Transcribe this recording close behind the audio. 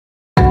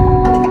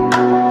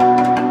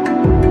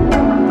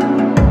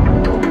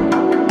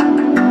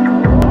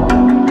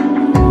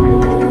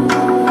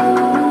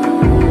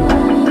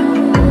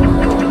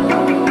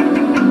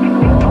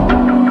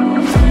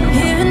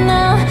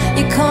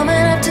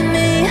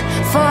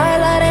fire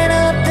lighting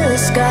up the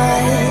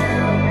sky.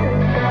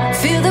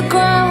 Feel the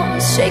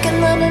ground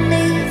shaking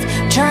underneath,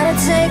 trying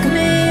to take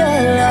me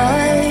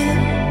alive.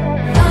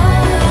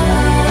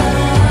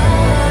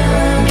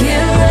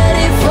 Get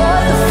ready for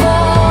the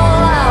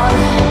fallout.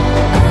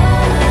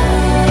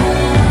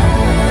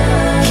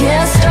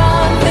 Can't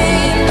stop me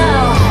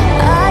now.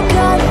 I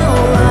got no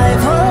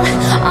rival.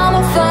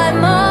 I'ma fight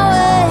my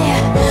way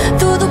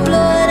through the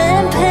blood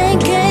and pain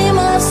game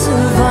of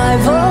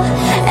survival.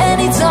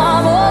 Any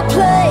time or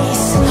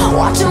place,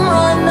 watch 'em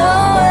run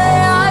away.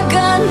 I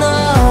got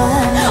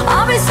none.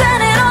 I'll be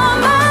standing on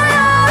my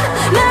own,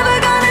 never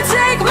gonna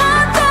take my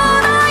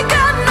throne. I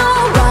got no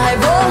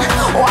rival.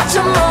 Watch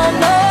 'em run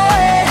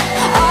away.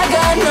 I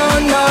got no,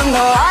 no,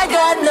 no. I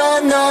got no,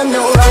 no,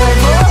 no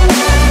rival.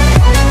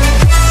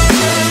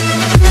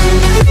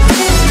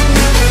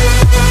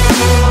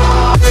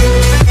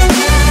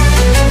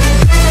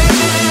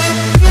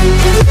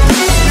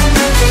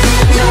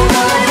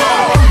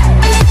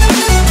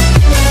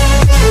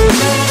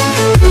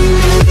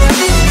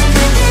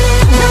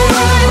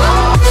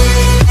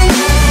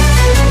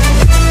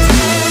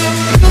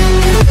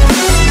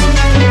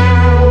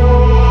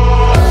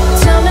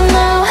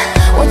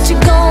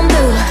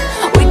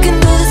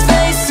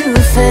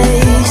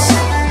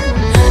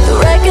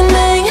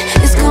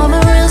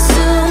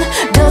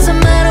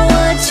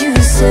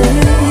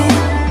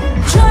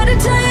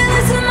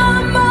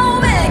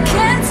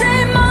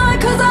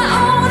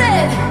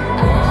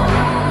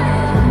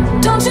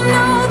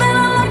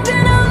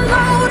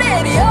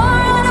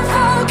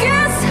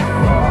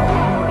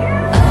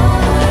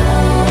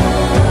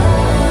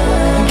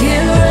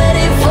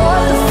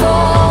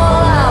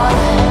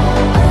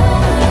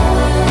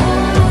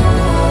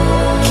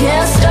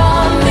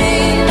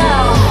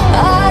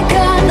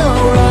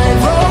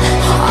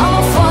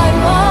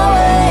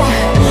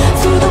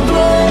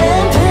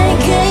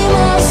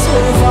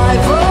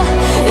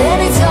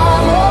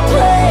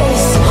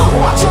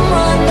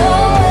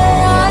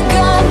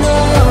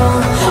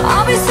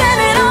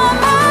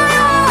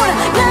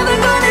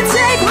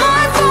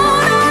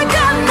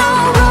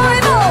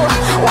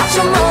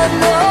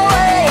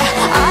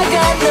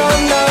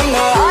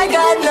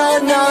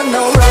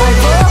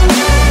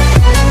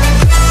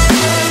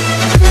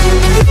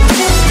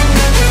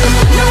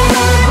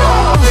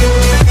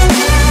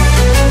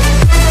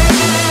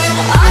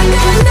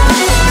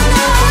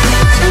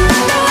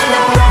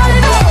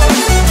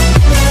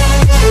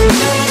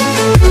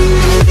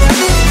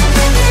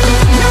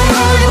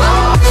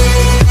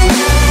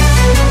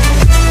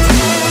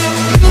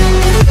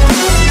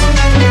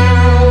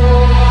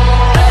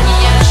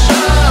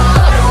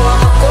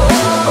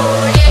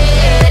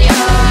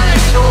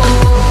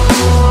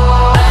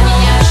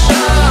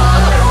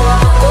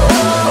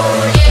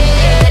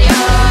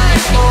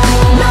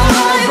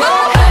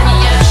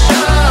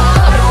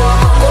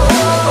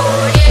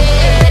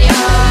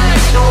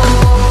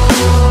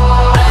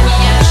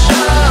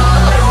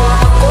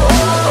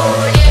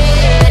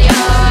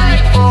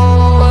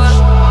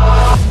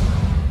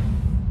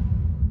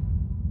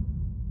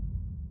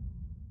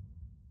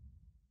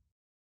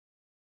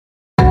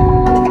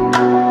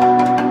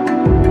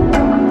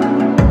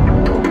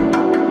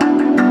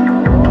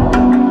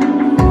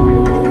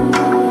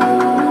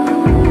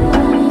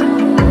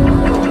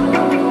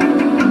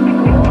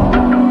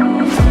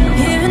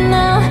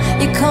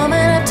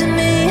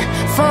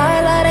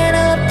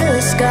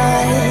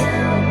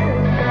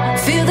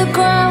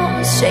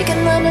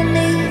 Shaking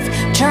underneath,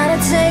 trying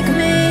to take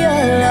me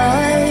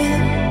alive.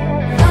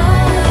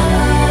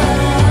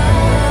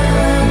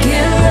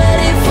 Get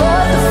ready for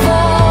the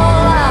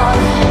fallout.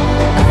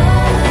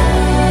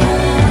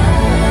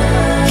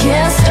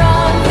 Can't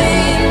stop me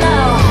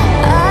now.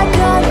 I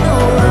got no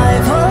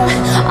rival.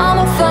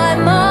 I'ma fight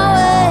my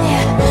way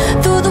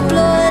through the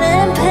blood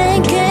and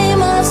pain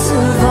game of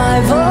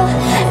survival.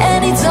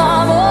 Any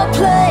time or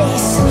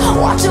place,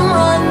 watch 'em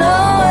run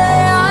away.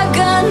 I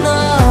got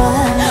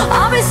none.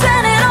 I'll be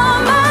standing on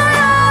my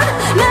own,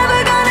 never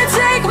gonna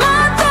take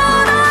my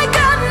throne.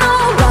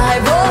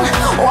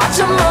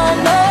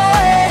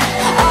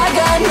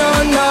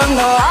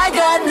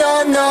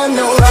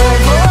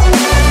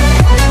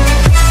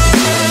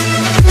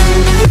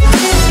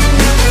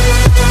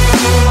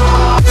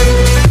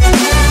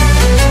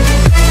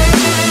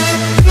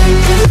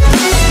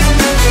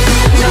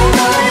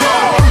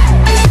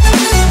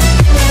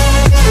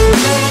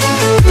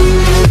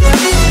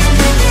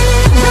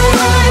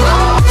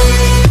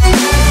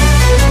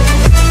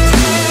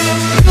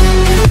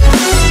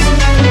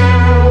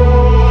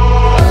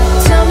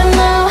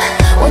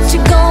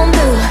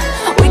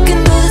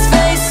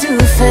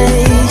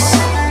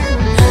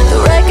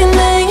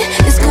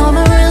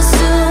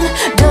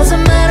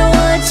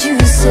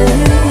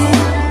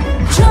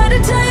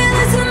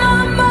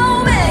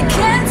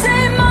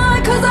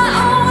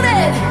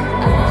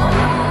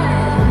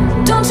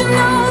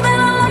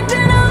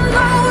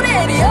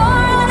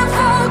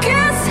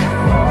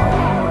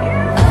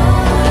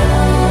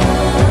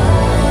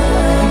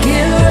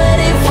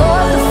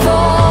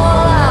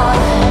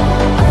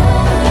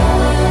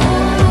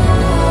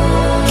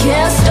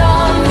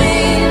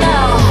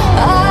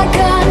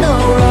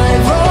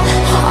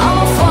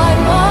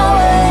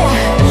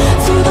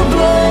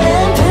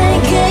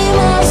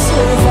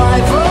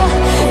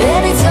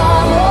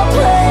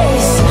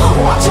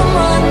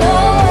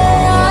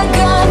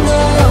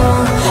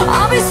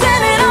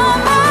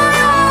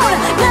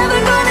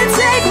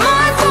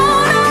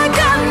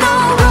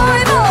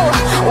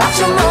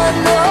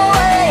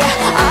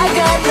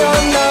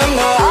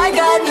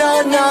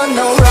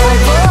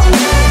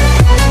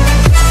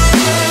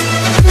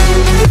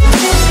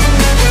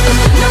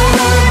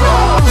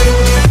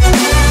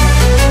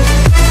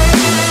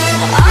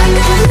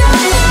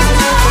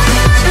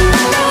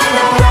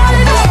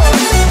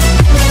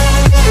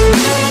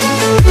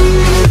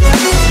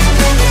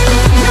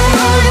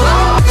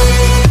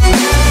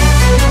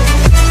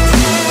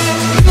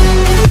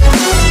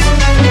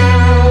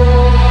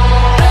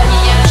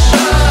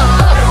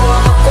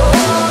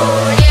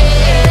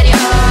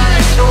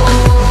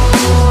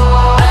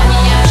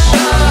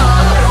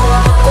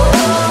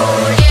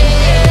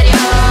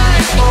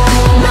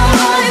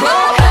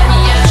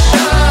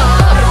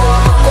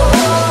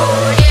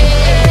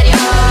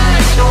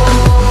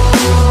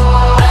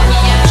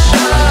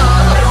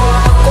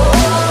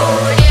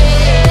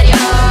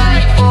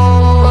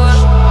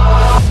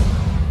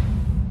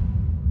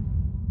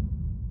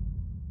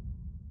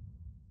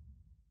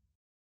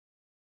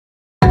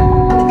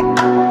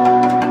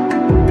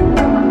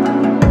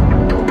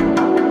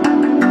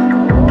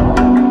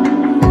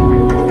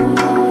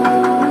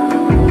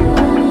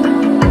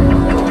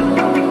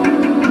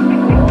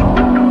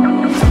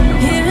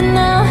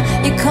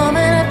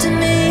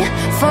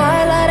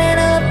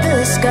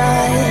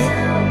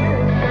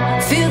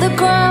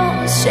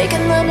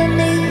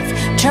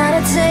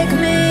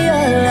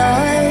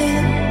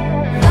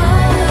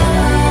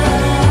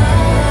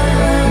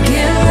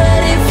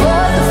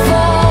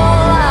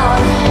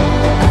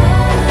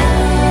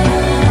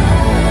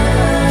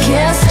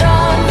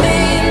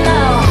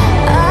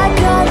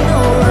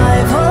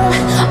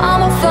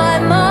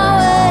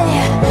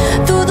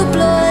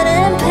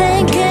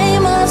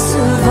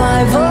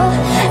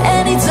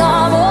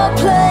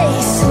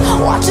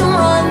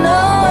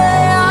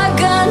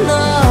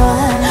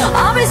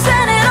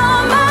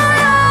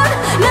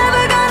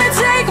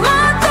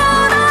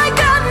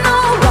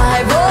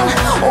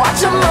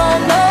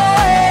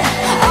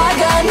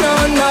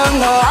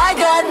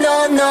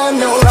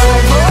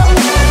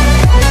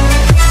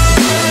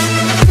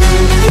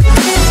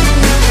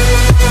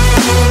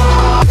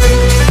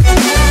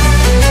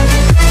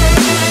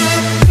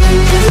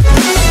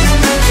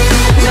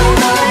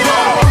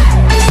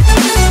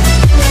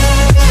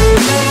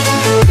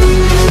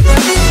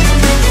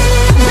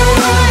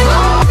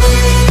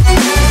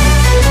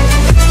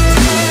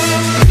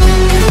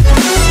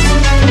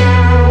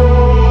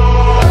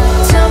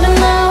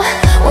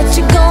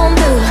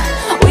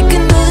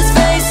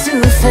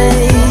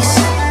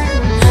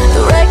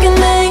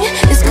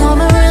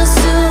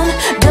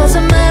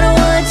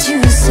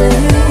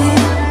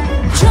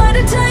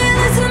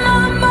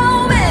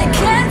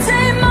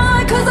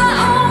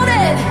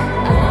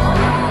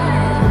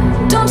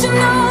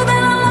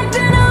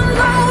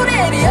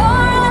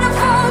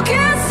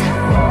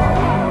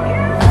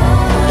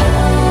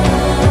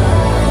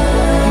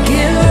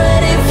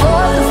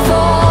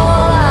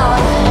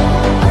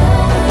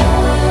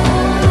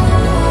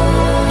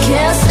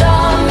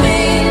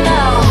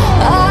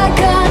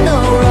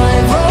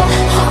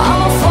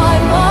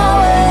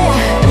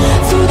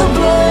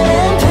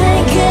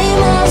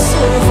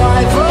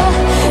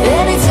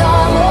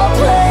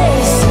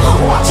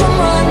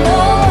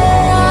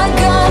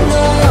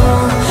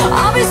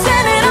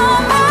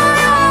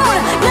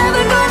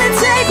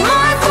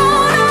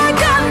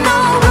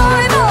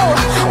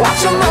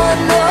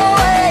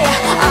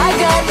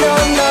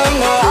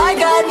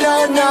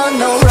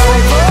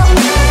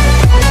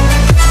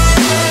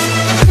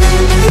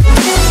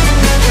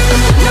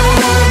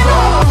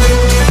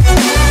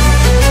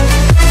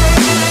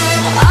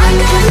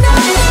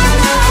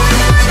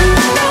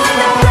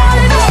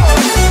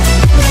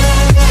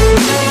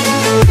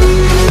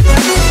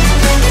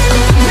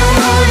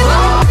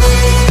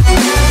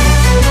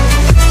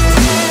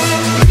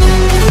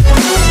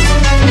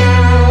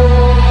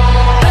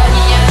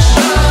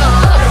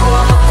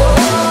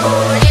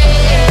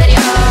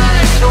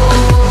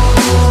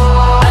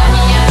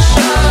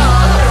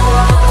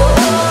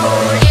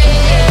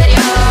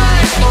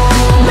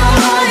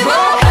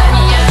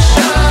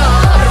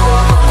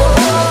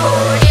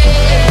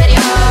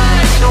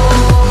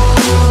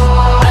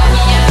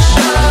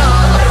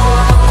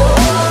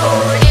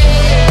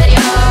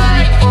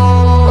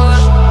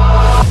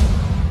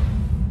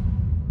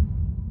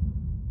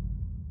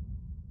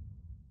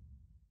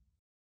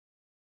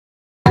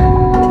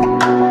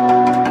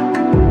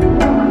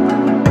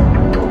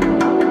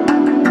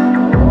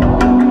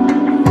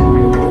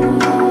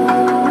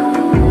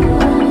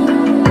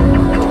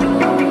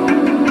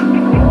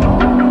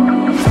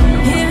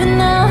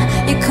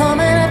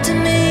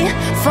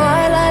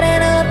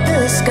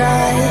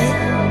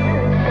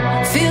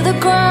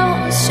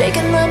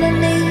 shaking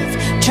underneath,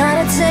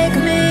 trying to take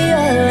me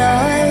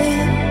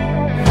alive.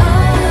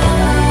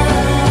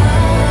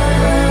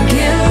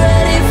 Get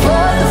ready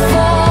for the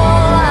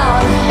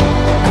fallout.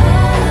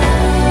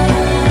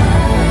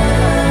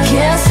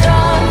 Can't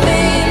stop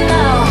me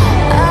now.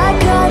 I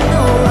got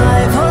no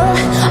rival.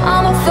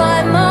 I'ma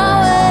fight my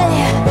way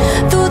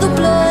through the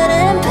blood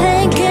and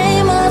pain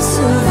game of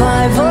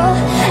survival.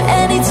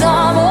 Any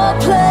time or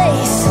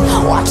place,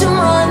 watch 'em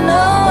run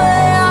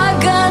away. I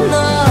got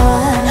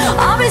none.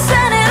 I'll be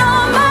standing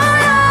on my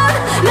own,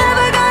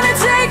 never gonna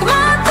take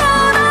my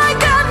throne. I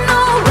got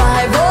no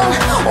rival.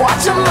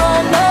 Watch 'em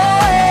run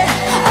away.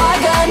 I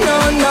got no,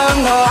 no,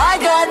 no. I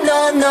got no,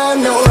 no,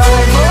 no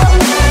rival.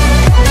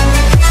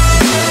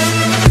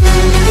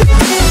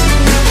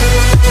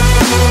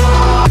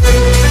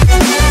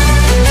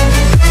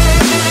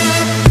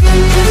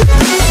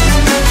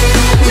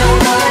 No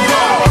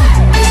rival.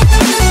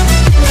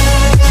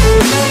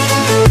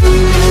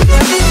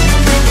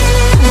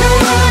 No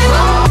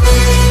rival.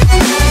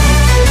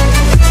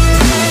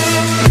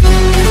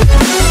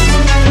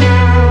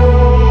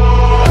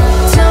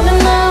 Tell me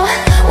now,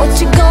 what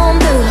you gon'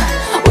 do?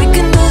 We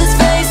can do this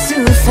face to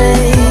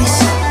face.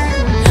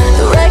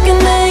 The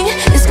reckoning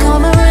is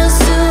coming real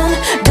soon.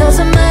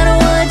 Doesn't matter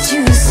what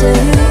you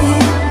say.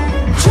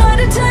 Try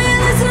to tell you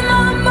this is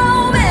my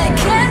moment.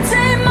 Can't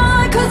take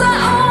mine 'cause I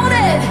own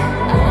it.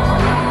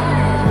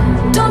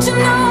 Don't you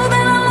know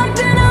that I'm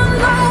locked and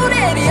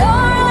unloaded? You're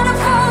out of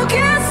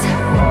focus.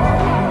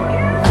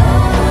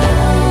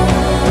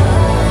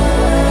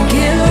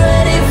 Get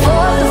ready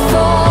for the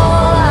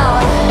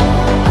fallout.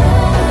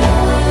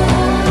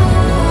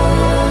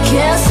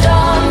 Can't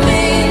stop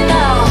me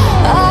now.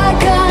 I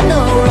got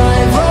no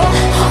rival.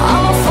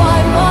 I'ma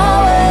fight my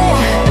way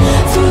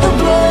through the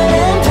blood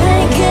and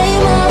pain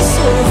game of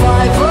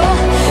survival.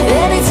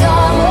 Any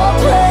time or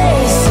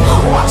place,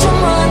 watch 'em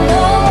run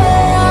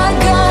away. I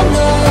got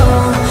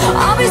none.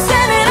 I'll be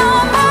standing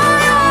on my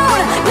own,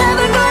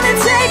 never gonna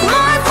take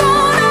my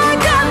throne. I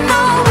got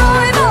no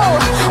rival.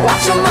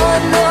 Watch 'em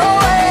run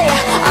away.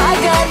 I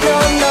got no,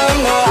 no,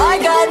 no. I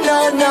got no,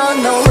 no,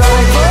 no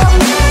rival.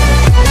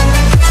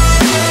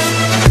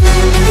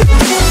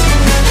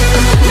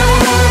 No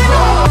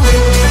rival.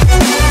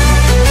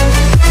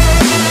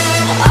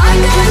 I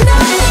got no,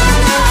 no,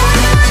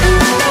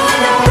 no,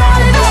 no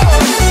rival.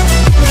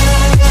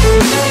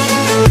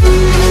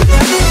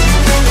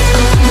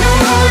 No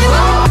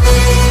rival.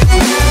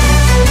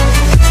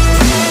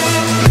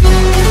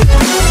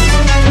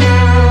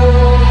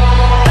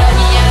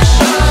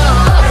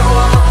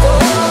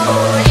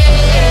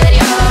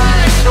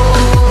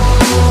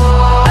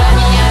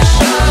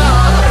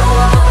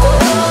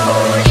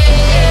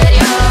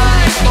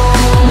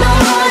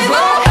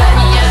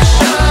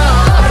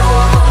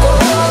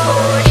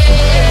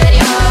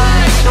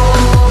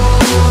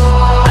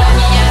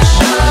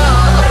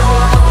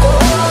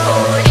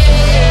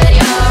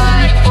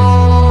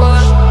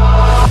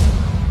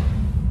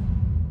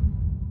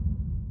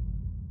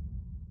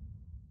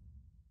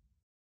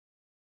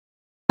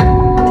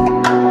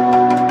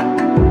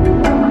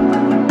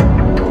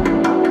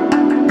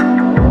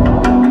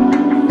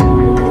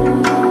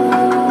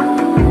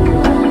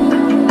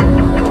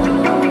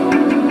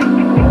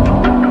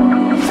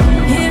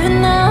 Even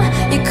now,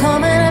 you're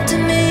coming up to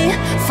me,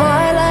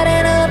 fire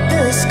lighting up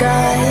the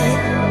sky.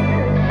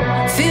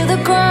 Feel the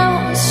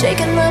ground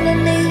shaking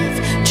underneath,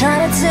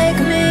 trying to take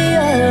me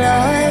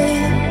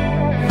alive.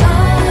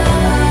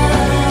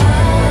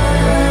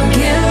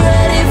 Get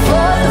ready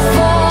for the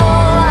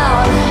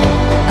fallout.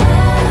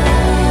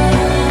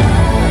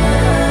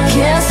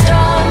 Can't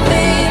stop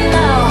me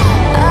now.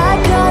 I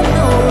got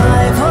no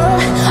rival.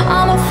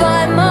 I'ma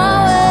fight my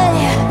way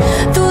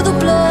through the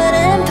blood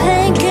and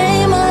pain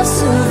game of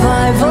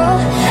survival.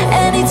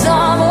 Any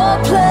time or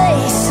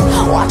place,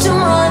 watch 'em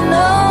run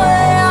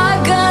away. I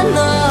got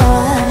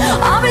none.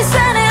 I'll be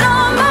standing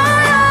on my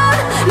own,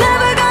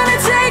 never gonna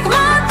take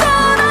my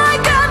throne. I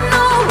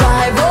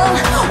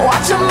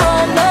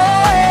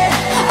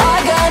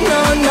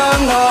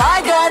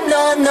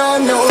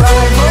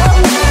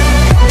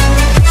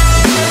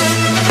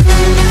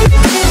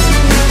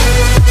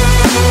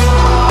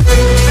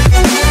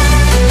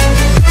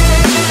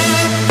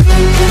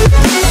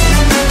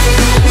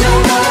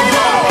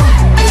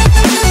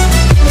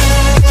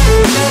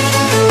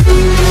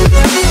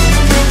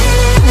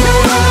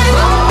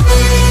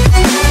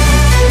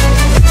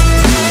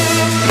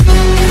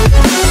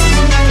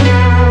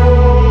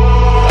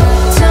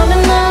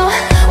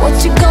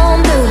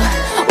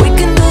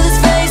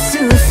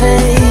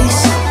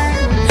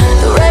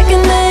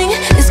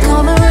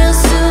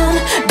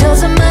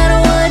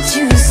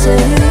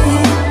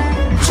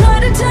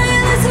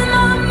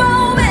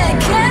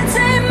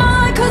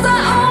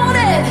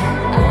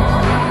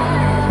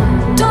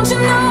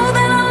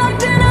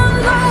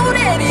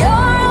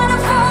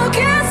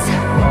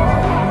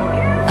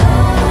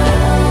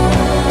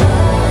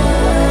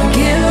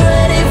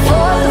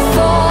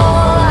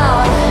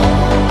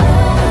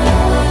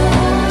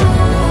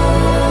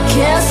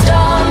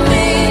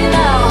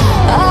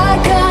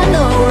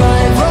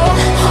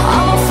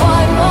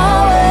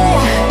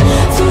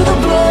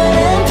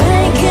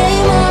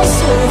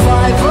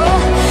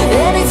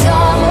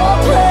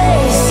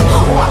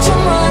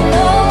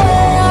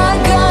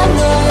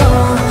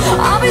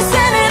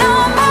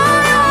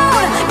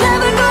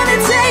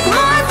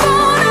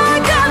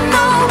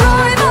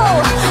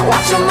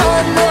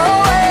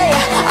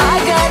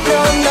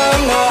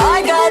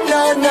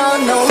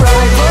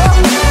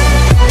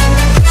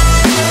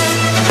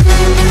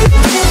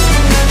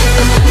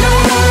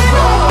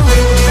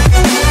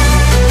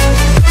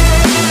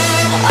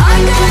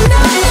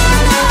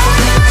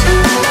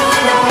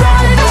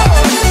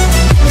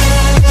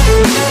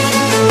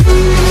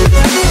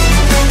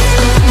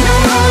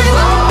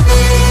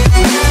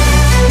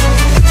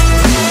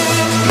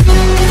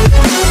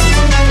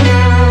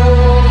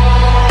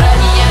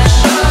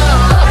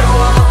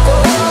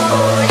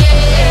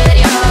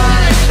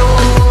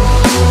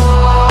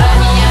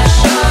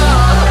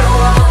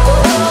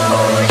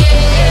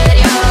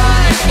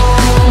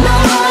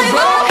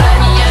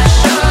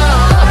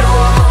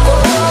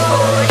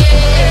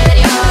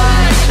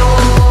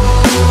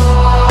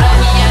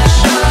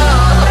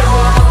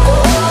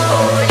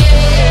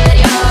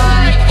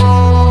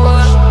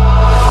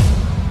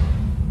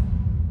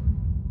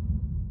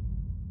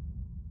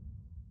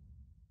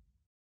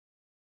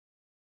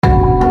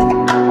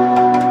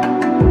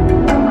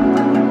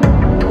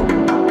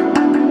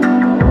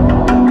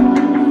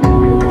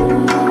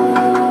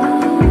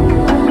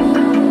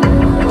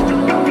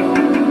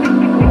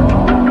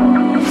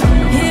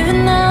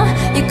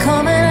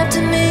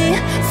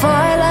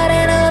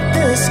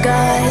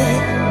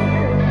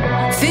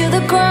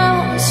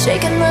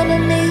shaking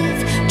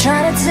underneath,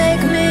 trying to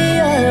take me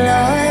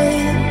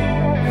alive.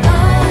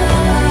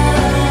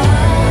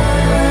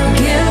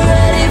 Get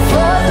ready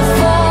for the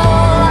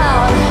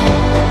fallout.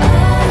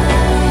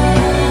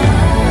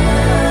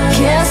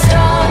 Can't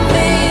stop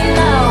me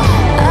now.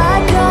 I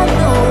got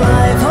no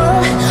rival.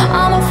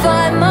 I'ma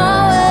fight my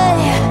way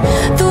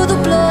through the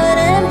blood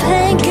and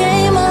pain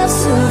game of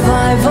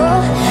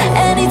survival.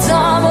 Any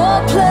time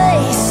or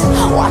place,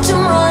 watch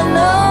 'em run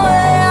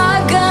away. I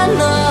got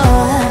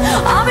none.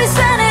 I'll be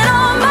standing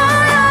on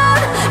my own,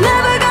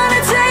 never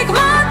gonna take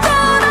my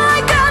throne. I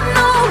got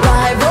no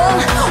rival.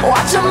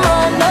 Watch 'em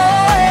run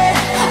away.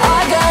 I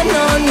got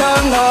no, no,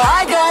 no.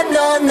 I got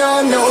no, no,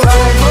 no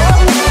rival.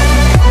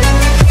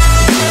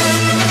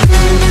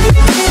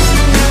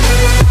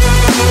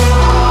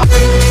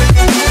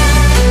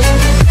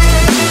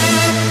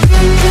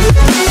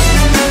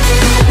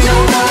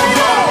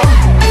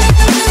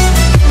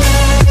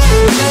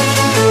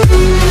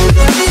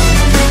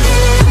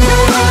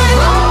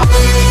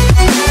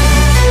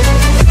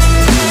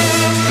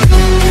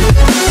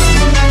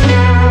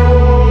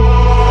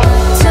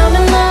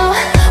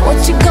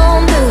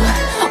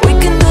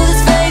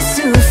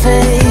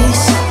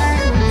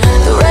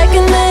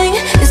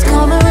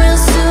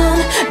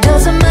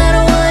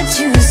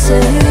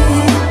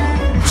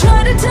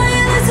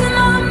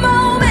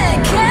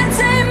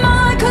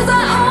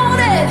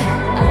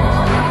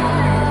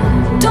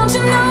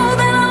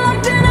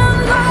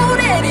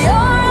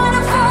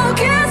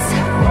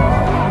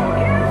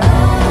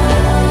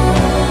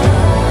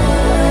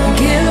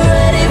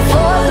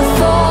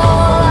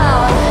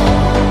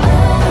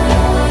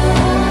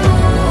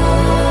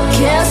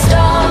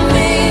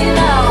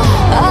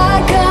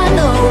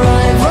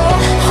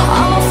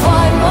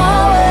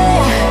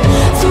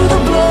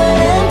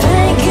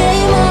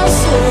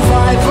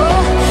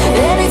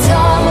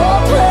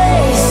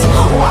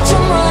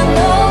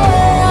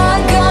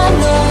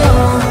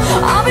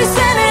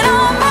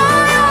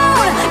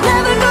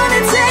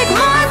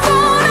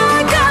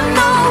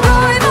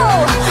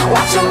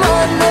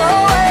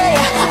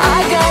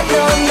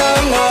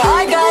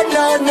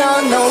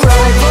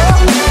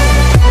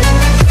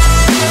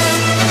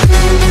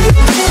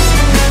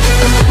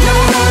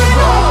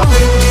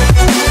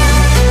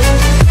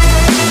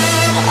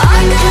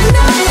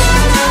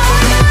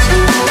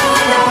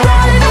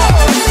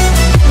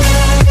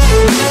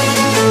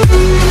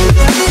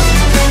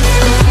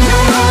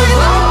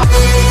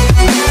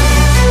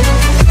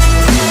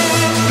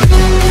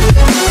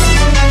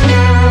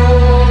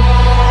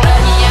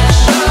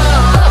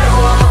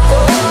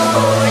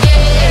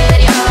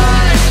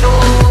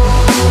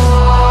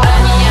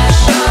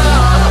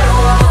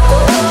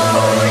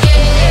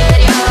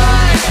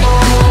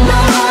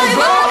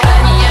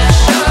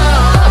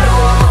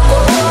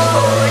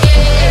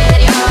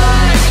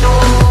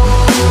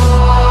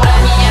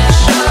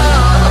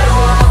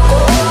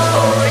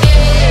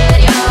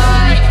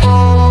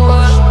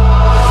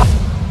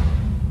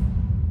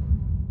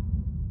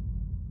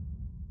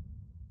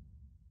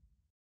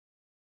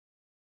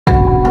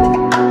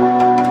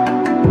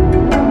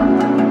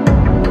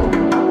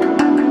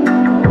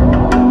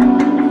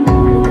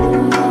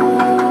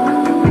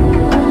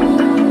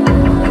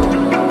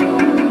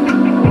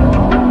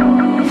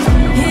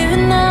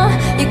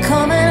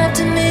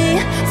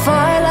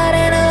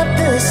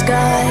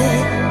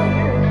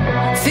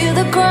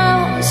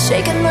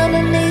 Shaking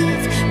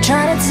underneath,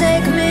 trying to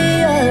take me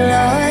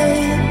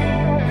alive.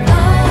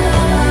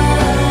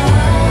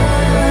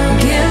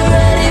 Get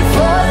ready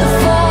for the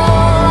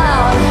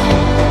fallout.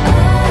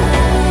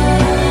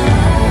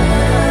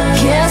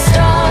 Can't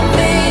stop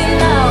me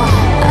now.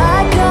 I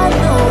got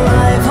no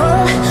rival.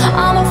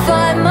 I'ma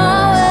fight my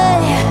way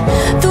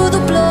through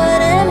the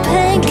blood and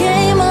pain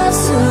game of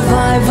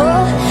survival.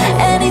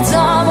 Any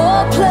time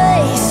or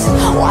place,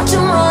 watch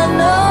 'em run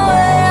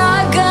away. I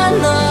got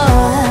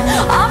none.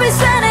 I'll be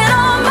standing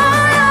on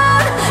my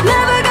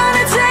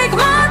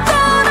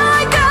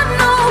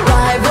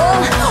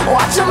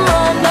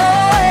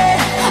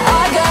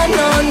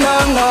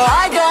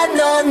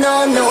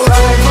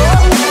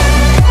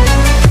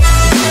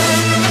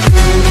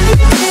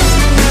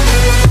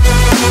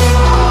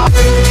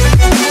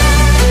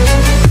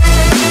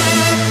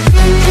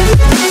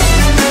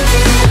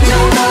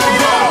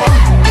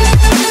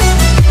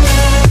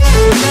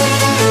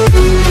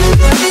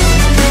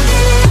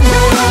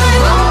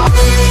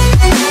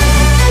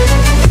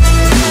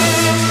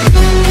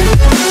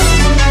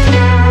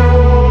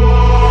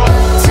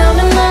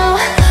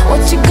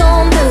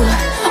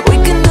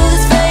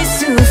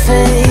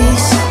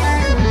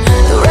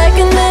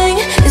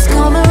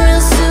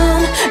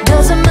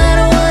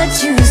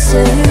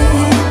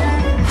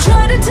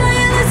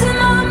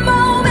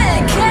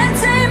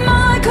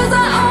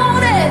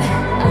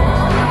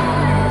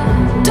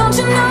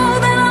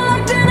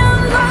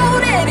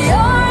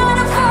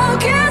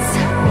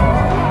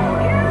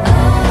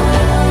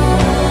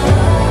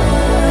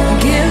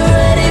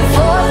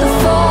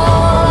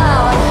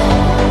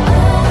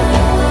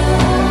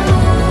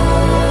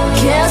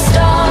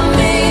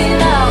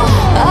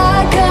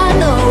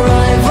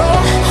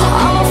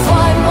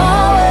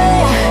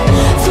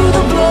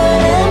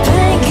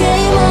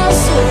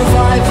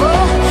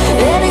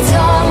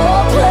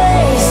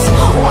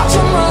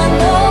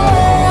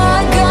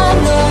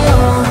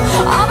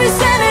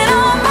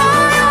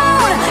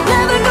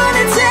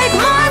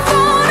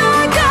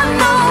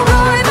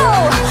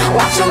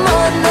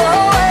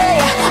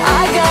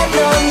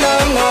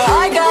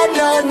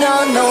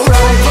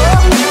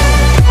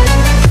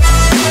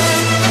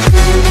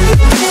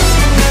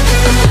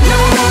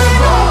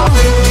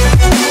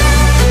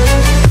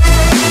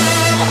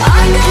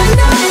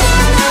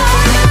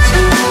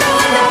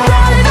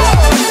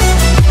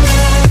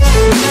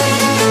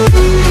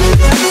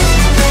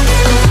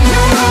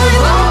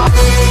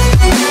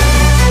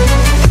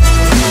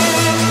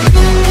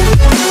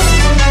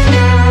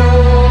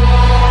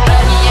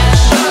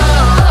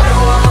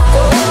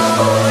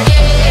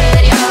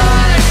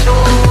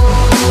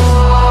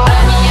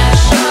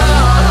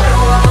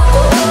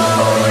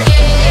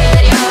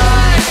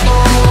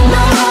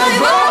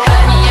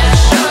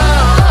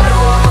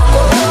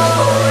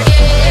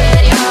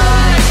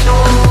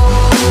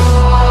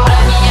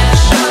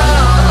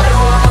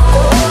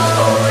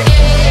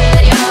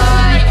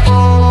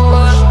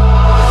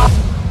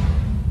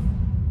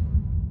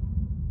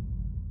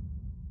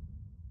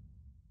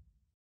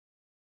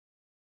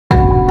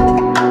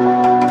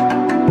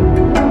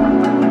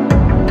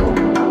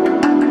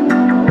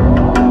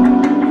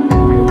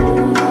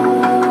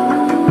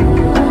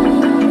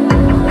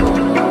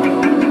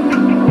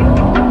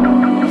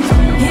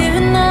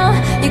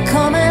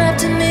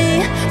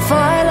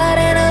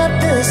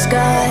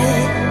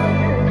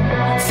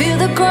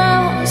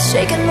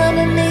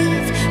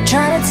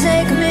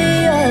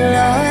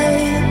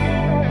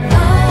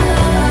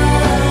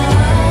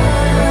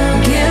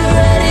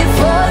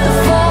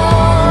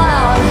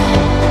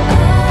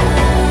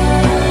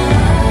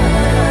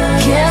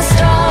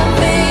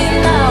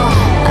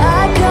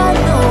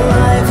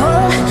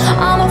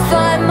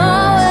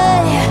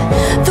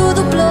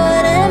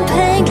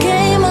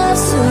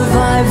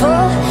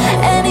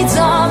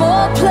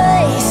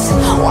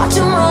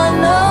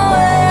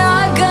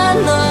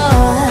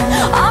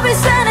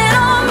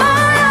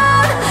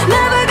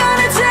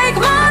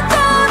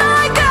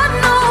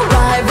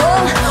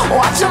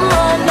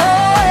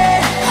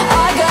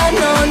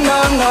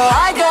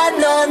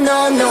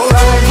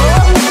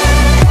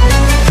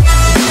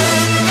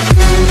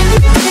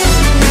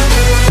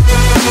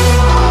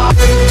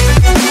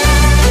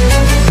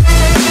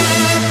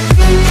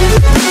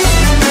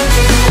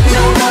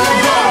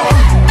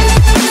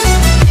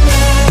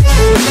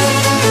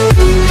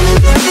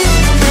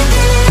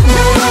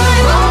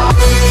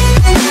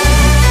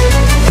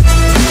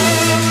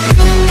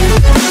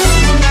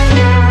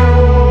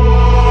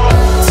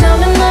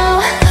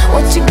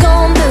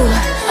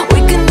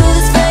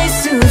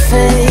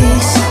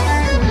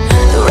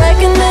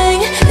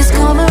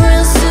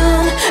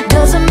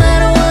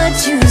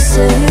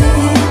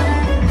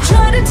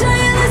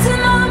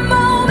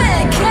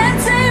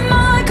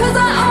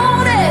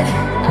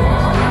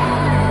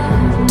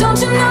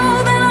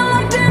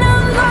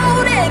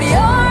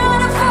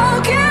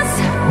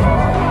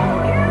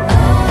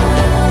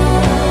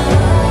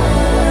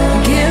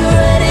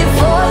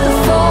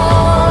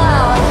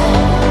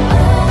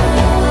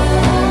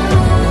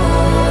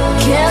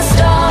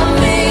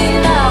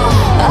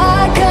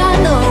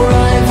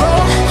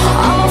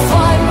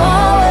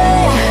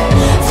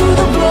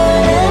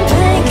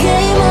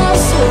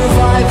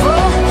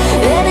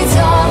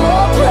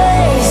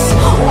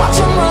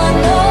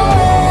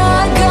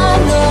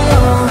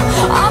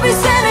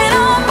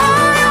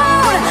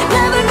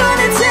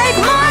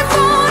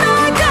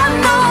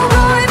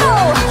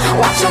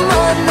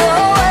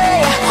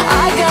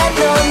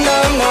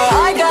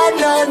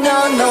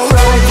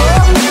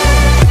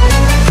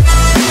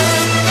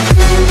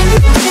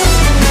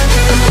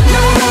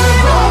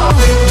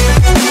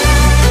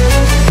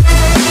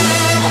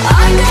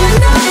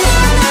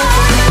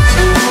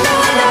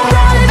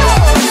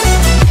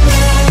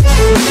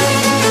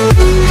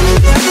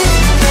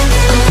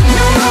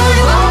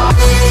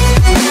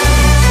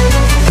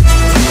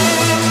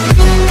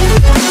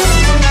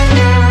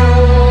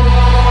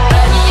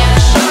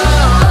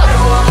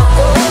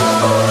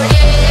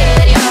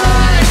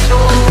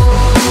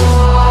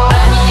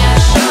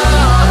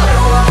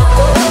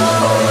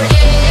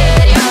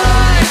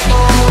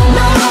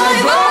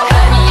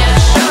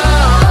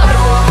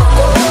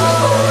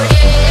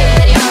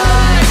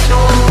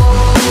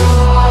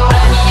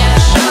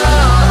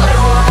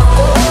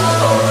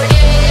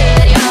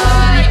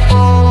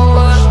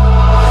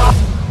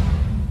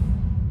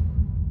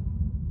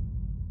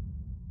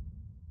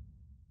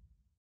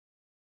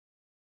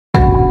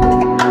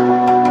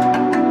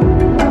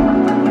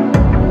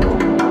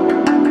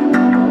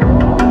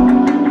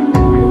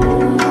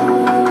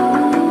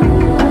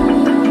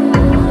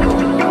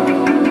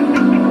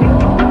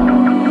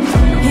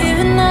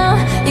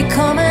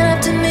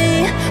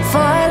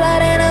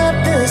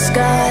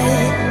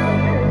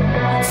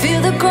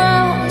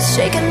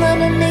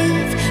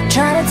underneath,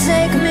 trying to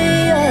take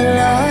me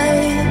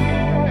alive.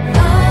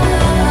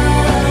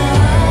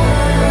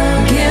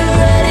 Get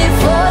ready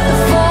for the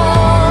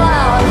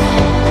fallout.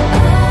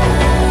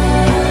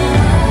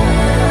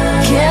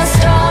 Can't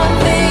stop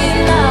me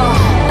now.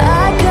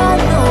 I got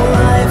no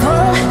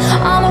rival.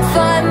 I'ma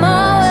find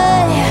my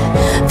way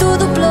through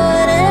the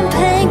blood and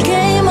pain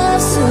game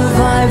of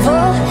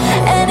survival.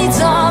 Any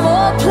time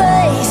or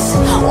place,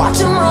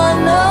 watch 'em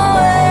run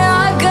away.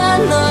 I got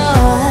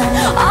none.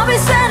 I'll be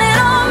standing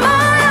on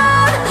my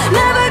own,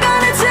 never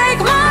gonna take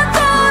my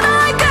throne.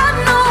 I got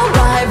no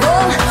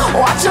rival.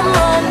 Watch 'em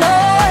run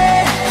away.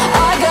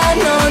 I got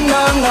no,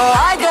 no, no.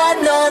 I got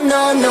no,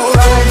 no, no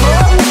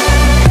rival.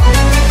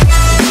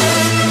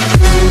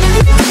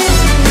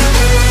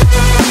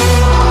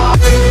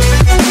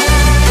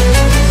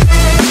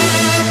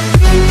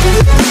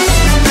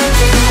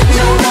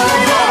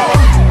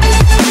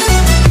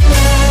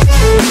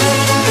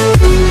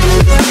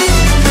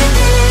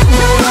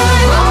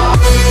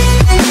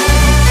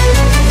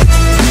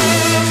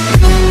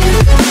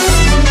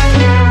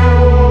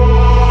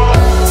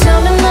 Tell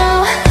me now,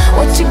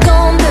 what you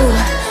gon' do?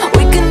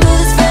 We can do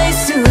this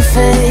face to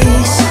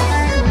face.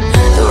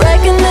 The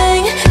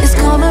reckoning is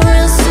coming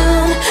real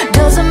soon.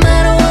 Doesn't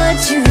matter what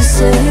you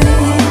say.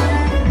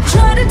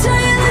 Try to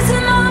tell you this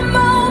in my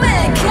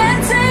moment.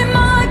 Can't take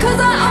mine 'cause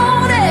I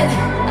own it.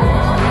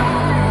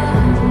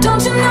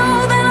 Don't you know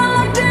that I'm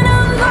locked and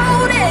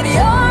unloaded?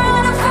 You're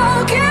out of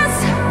focus.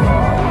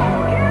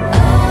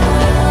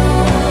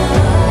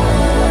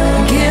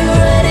 Get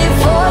ready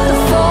for the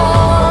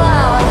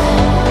fallout.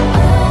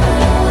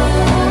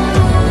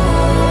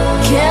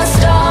 Can't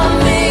stop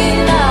me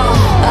now.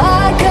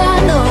 I got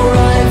no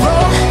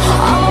rival.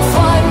 I'ma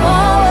find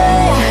my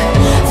way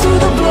through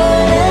the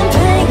blood and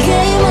pain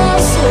game of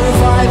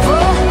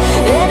survival.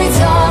 Any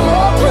time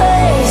or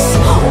place,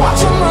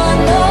 watch 'em run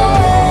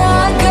away.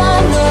 I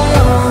got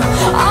none.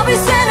 I'll be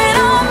standing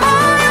on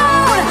my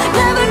own,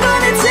 never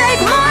gonna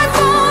take my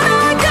phone.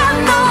 I got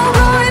no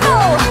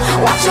rival.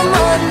 Watch 'em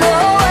run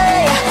away.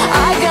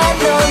 I got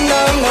no,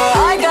 no, no.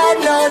 I got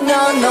no,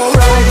 no, no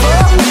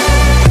rival.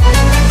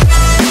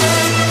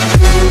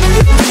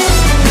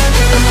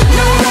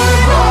 No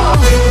rival.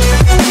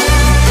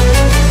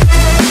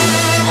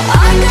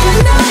 I got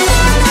no, no,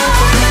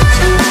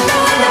 no, no,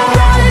 no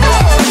rival.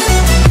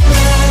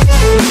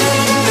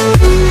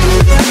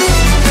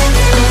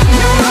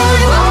 No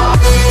rival.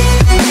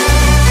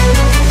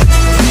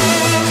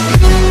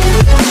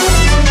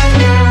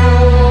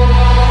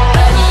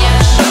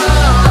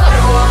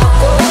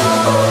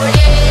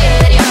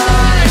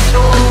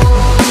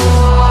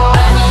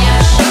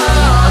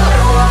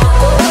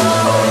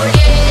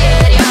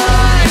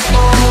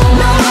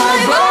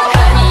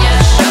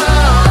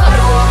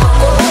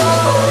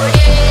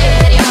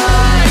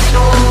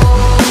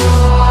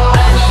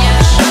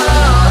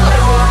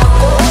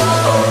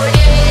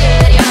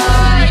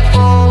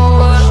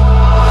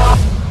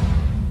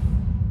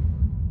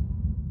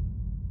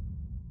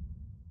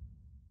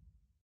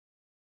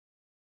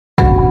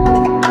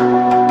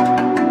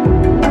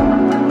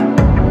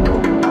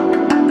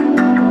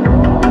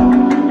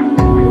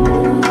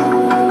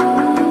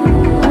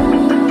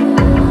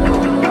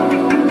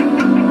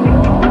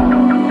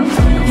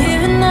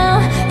 Even now,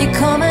 you're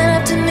coming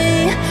after me,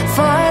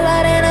 fire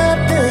lighting up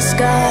the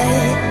sky.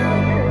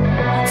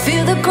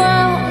 Feel the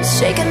ground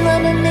shaking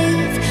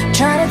underneath,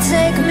 trying to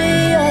take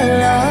me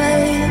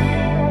alive.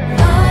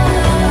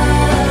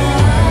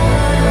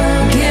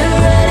 Get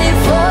ready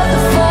for the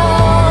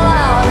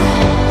fallout.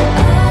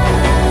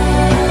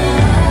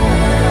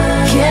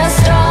 Can't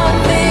stop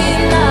me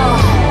now.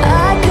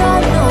 I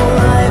got no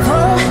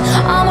rival.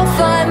 I'ma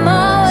find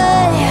my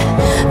way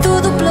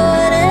through the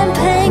blood and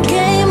pain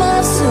game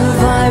of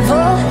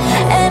survival.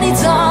 Any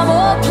time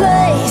or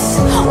place,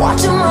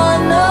 watch 'em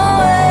run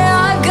away.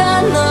 I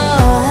got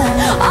none.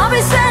 I'll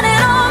be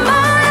standing on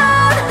my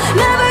own,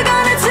 never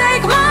gonna take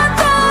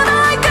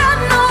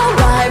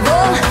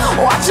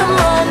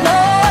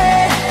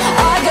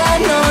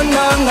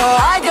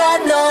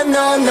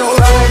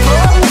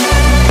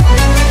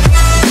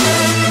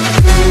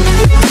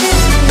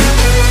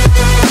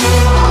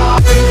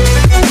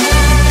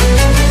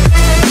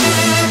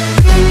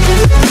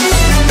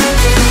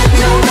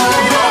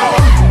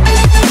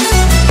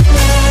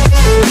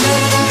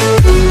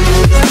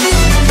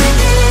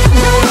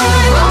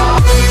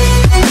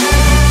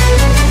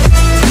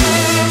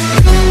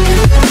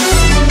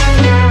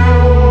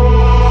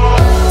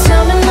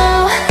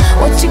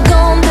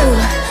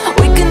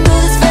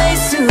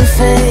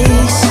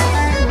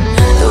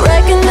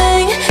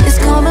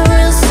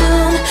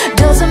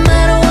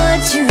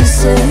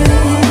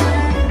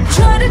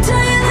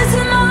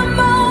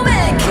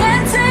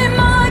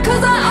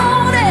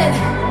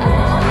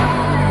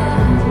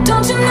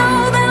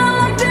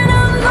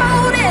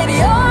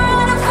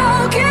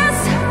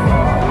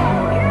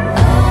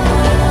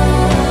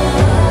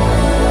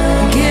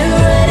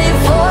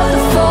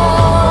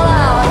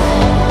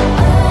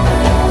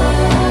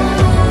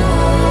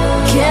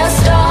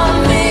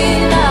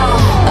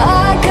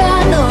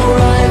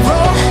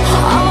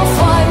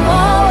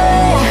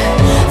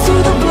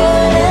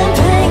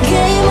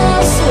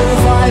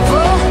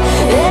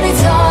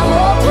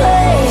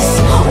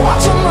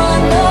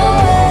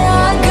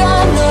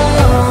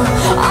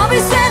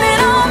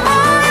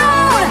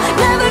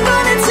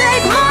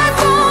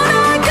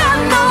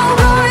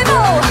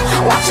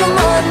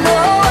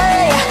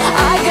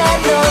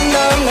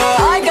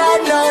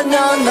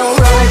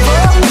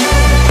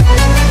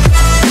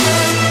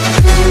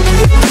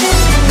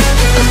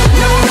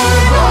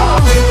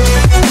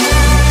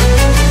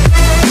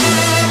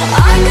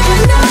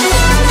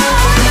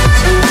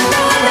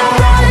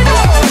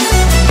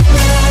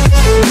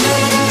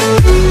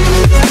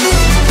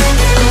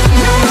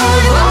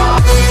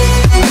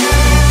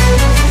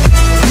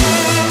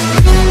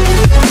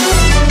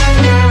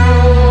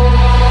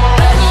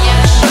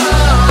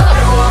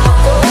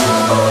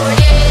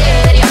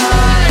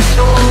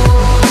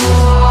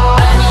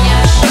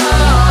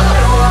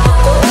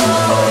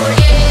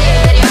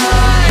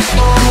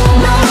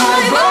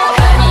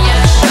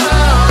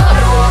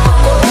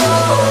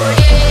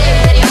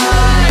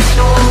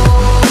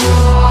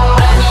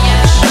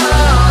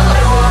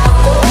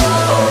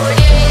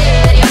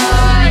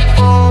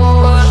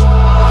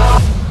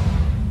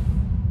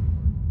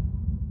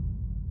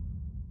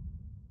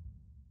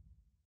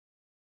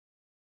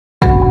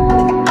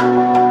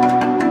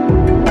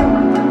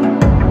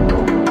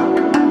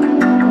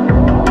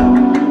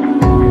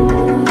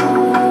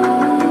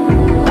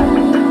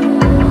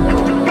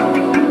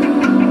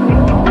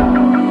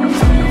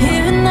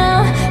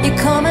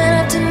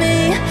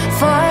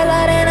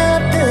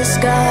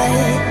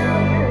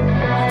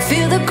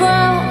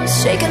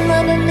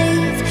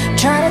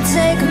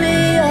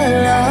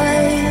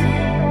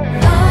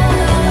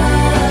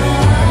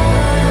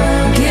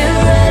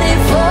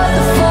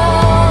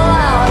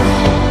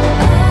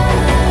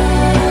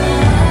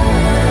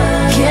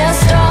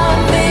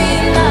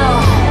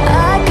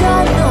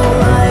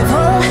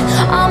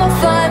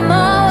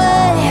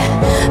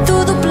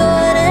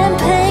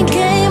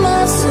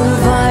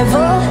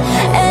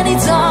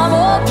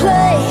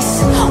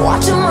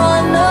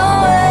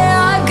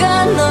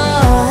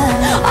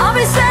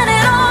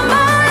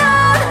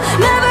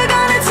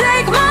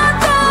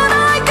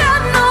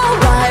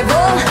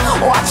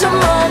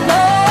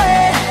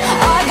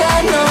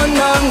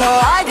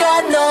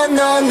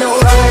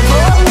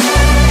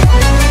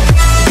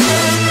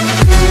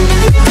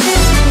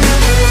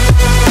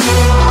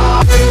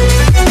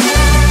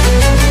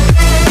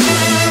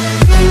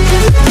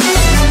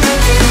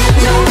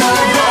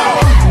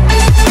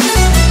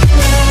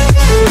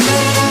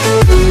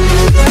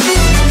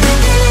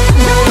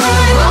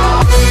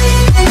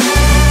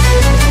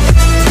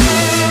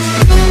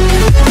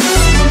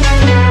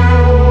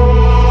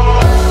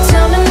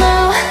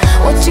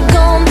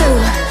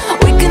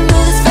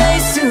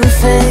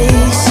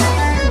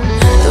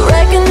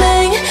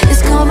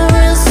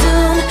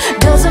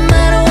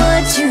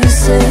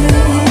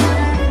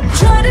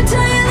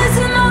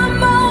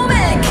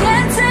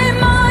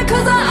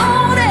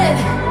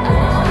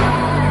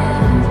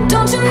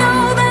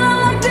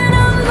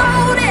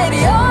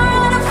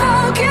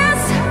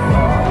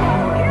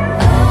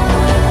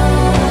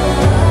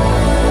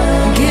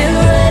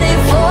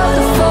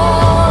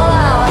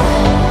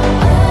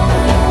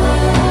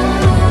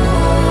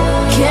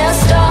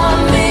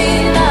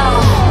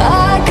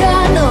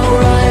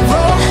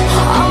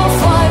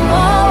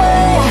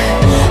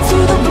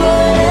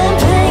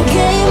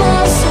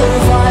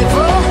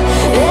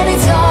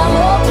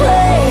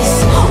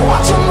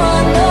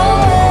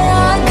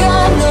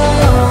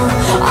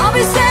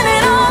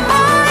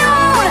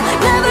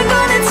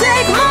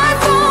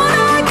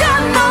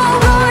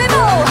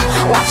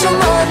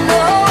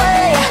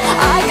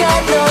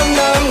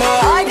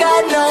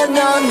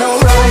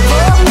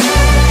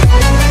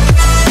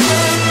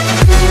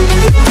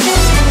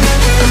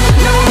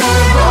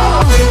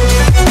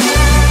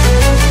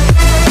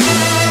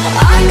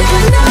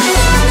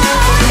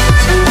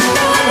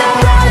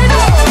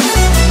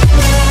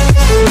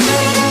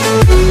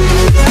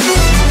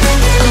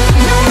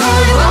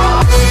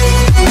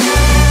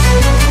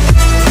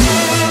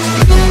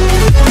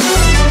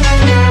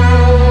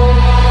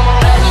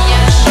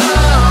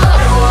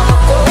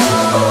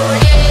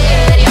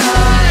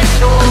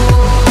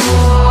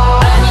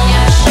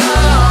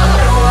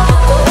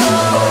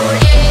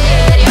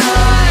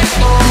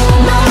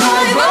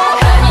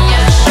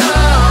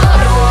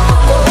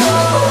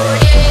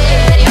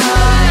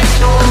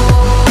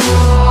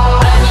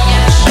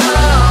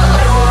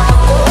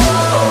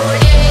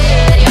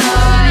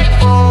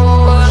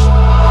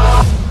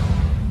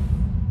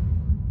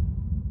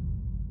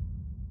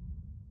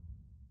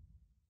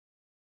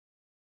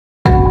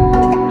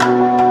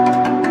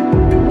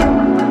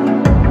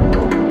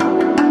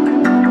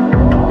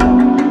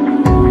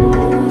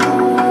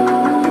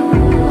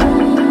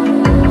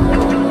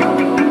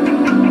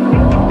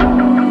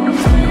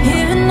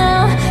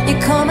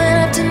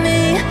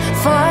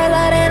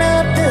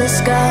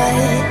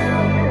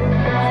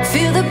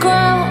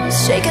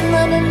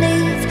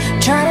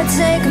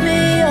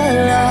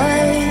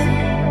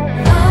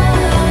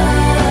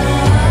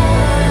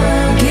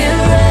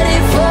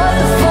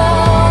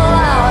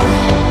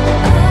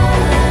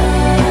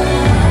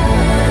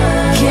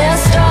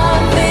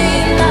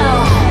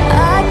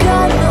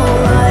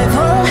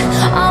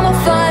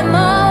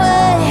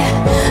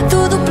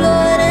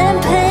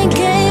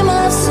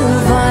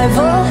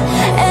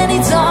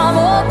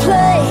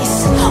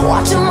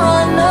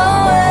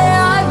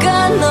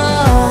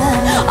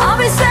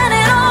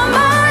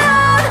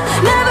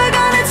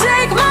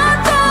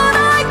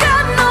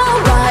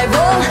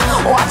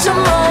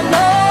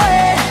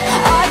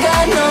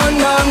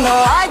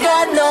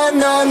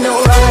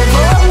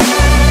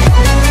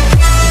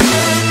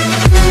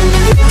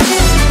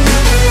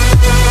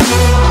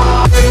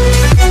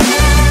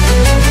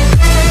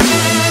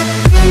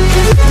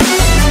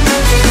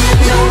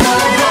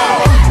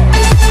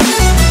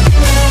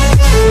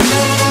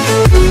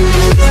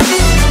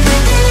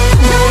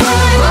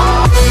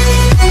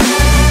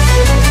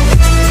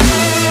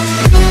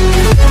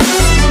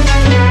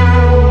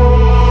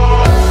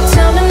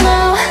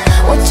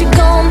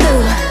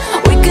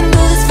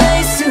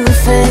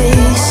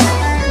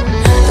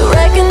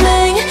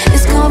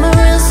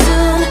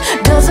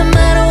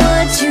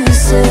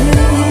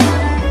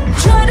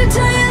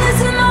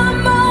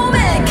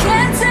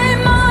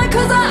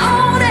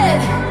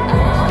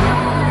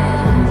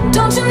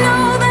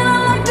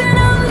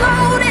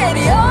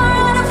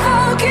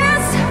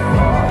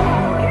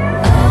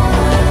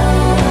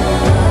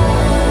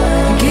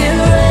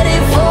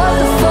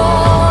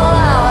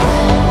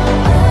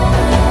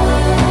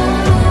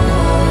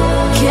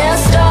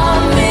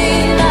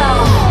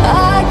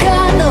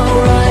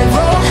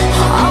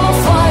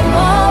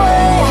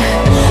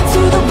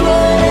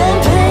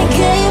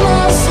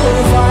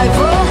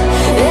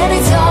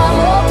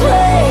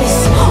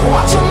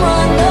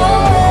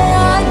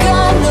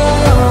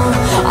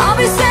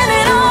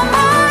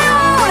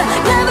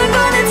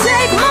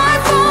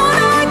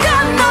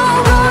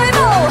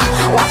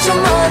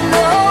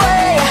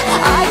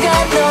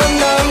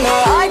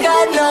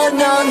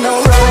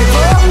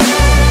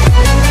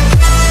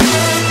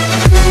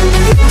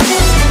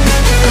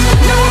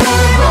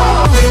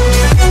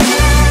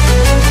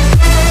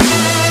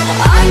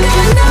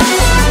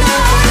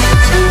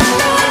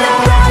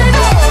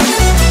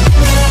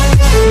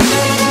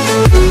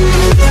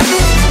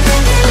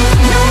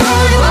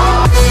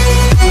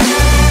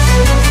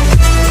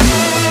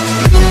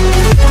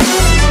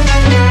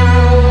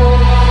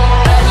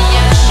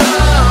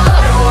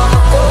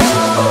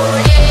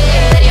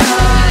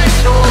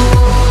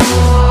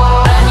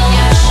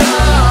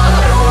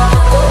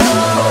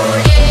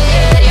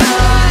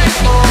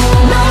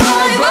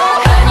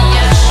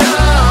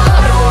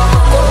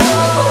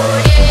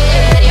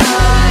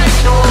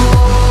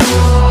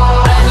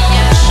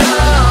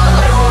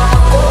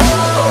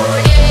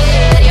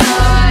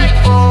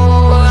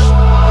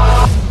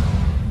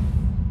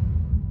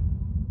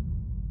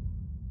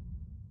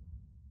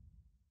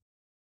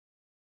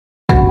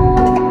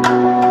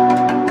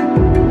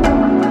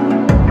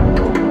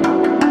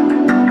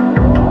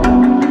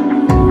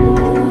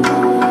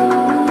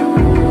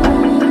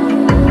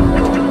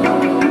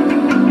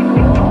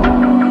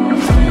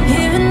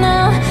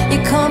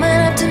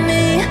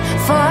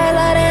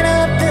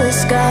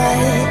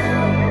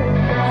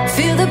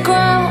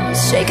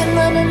shaking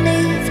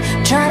underneath,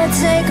 trying to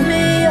take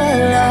me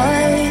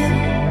alive.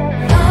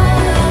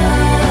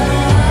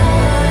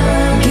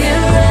 Get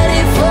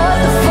ready for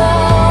the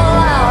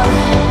fallout.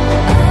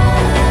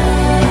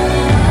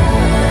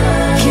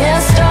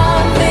 Can't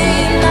stop me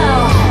now.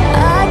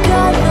 I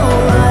got no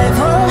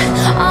rival.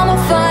 I'ma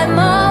fight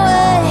my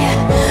way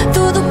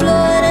through the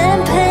blood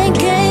and pain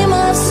game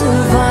of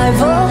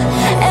survival.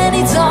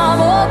 Any time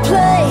or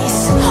place,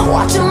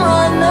 watch 'em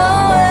run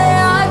away.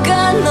 I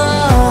got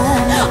none.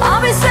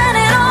 I'll be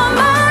standing on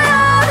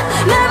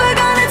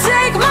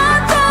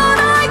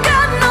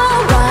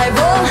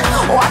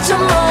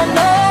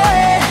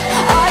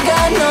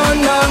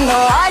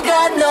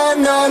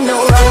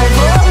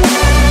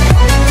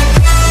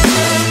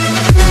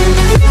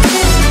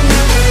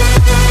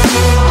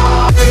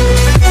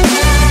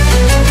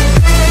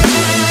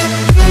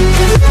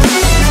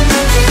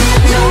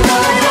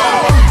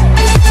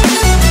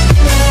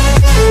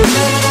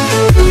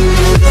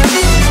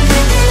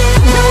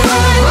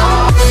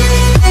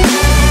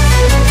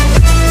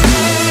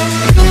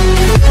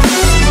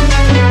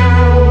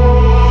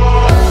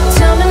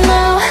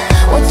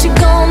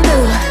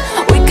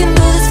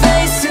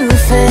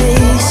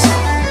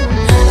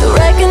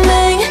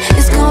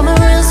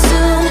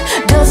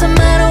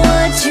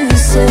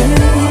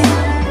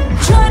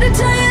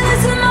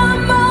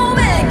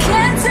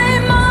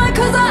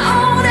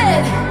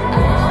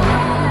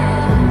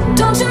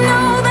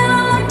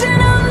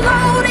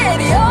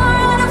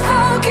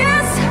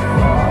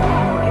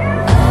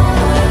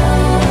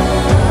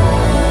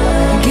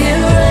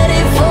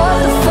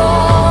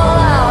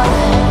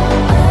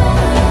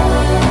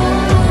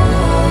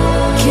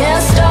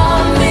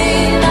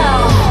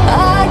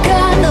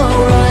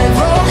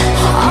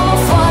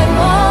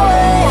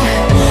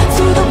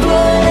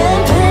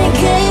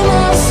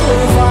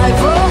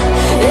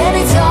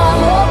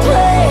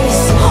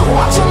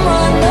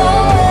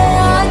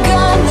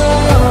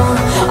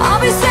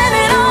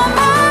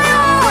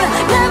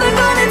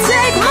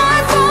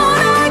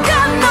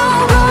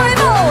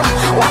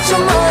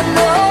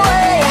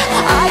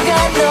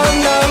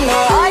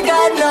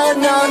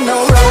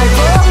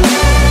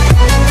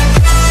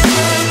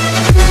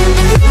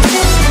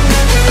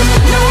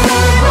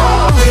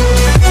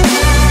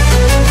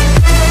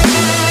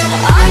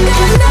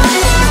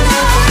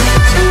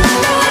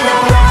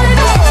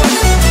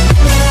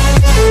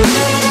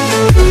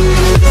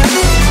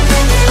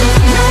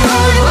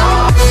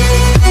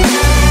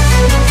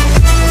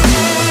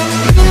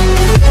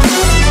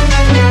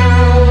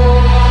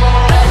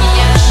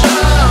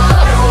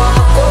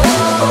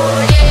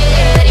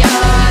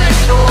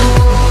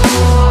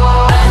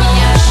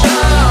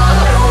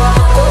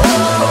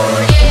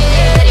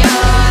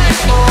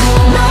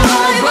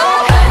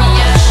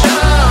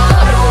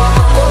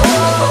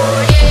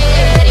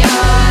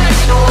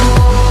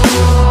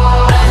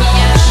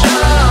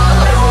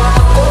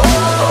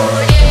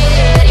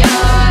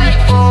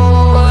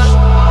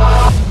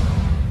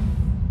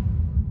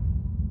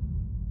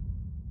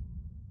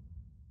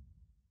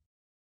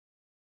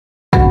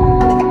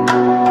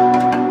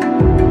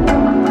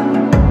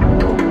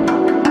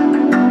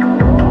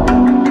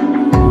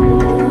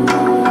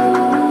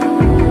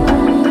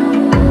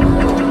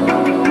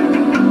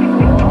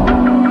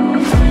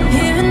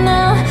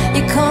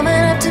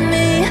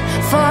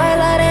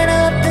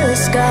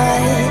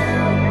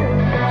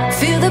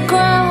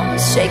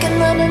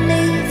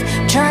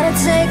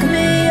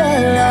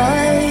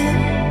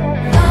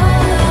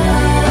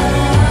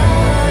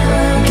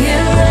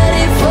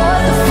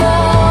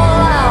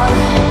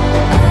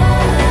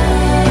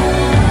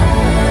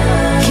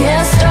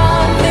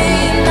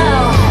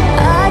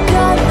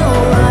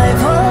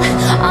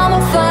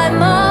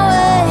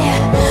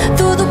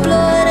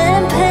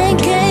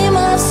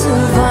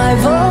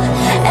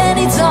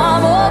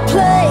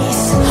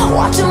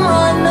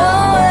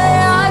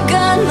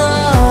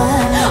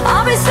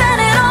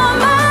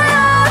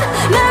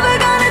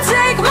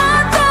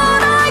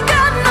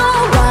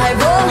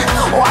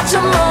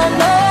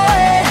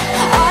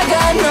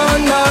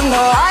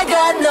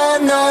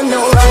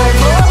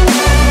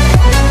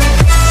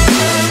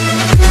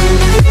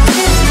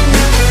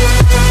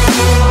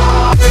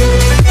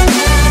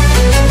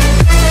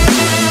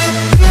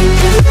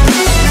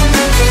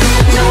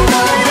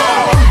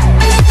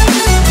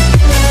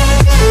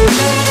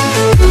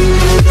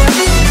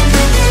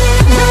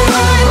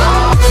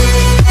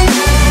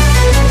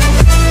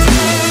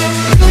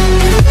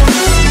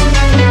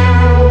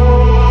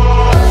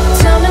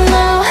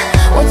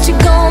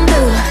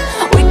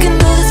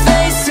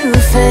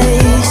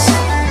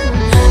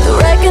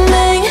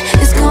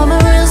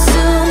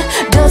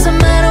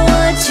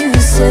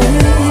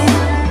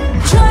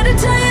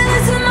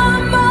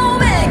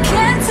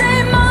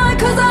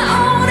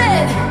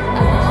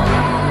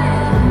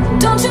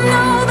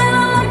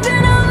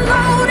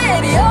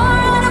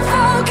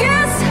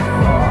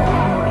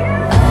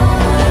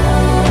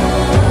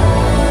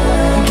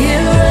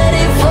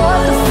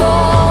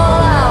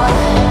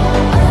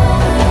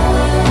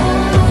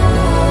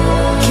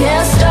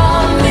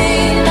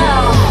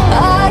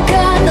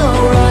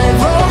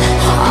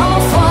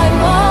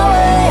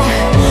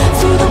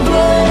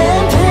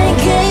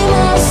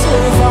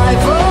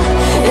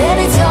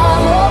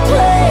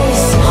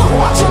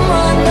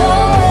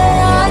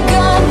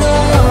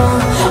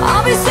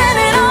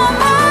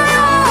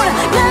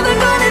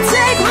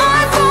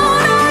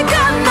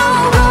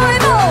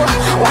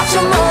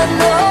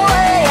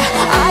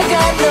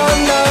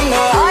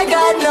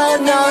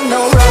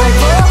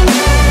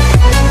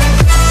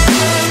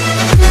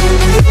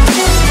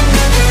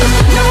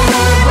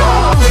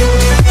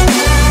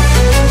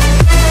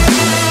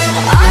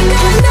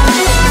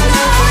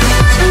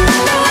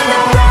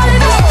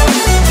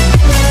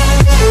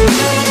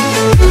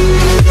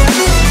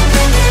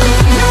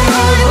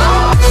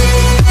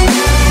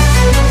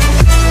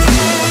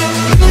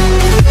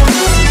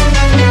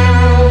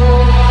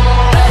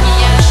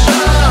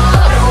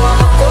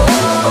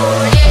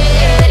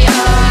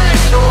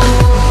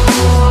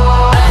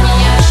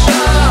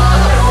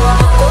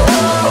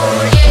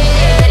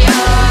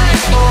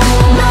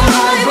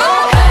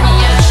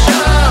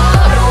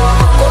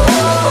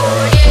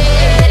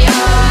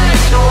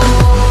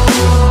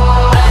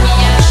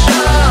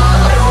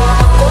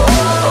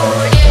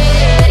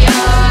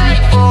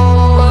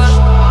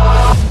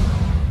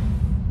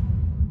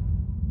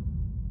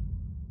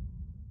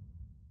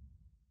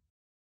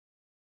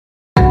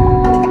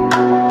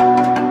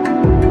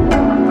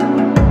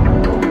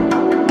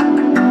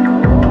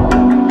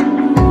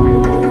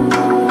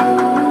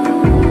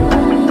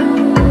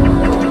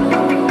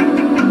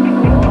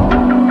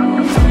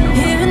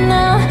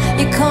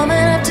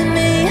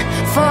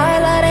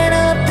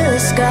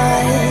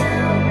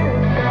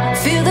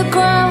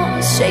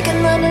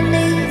shaking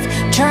underneath,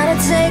 trying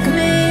to take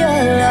me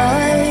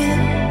alive.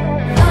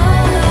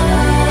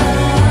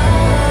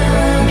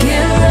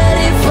 Get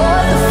ready for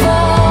the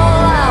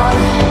fallout.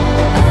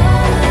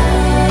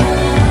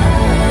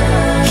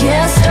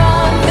 Can't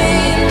stop me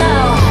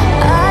now.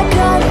 I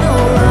got no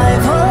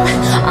rival.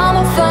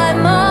 I'ma fight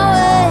my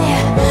way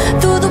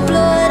through the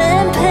blood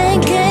and pain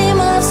game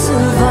of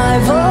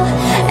survival.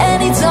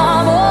 Any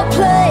time or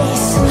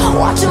place,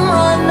 watch 'em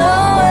run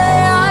away.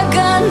 I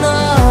got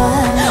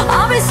none.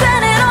 I'll be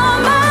standing on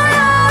my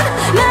own,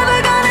 never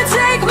gonna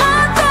take my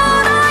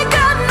throne. I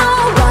got no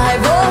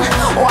rival.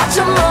 Watch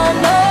 'em run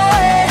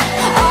away.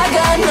 I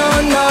got no,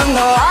 no,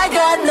 no. I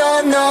got no,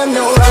 no,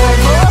 no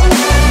rival.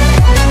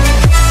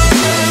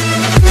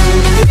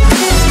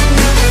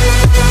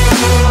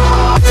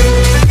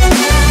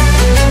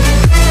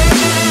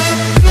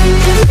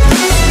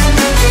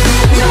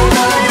 No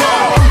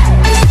rival.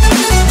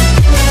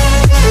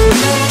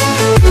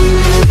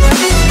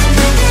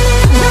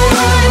 No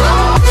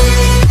rival.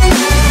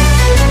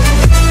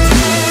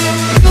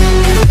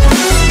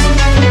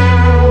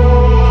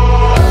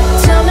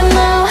 Tell me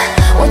now,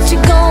 what you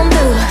gon'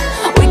 do?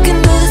 We can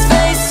do this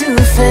face to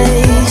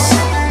face.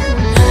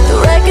 The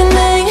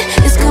reckoning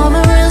is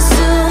coming real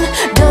soon.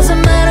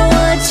 Doesn't matter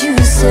what you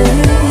say.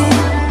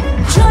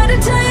 Try to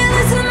tell you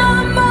this is my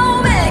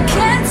moment.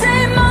 Can't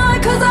take mine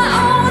 'cause I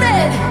own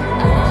it.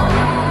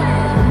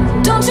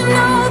 Don't you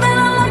know that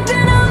I'm locked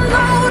and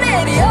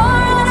unloaded? You're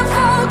out of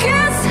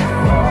focus.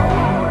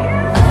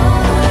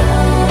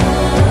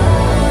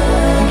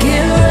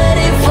 Get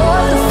ready for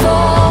the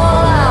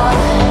fallout.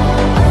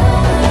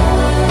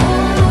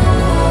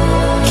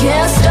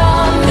 Can't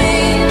stop me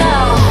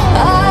now.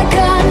 I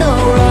got no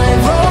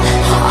rival.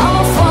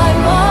 I'ma find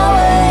my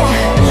way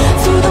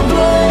through the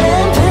blood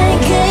and pain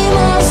game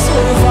of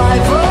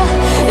survival.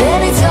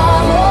 Any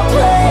time or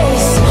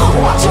place,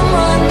 watch 'em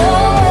run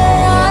away.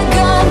 I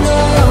got no.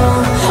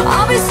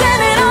 I'll be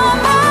standing on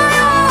my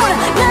own,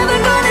 never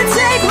gonna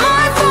take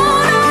my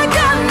phone. I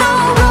got no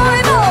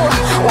rival.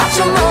 Watch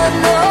 'em run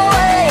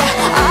away.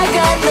 I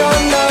got no,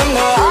 no,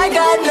 no. I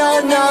got no,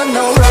 no,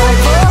 no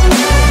rival.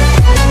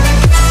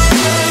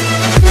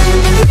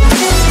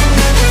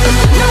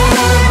 No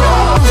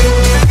rival.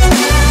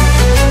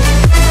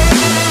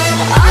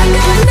 I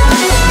got no,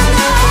 no,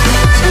 no,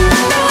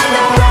 no,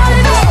 no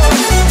rival.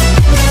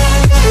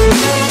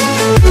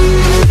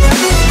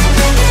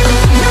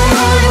 No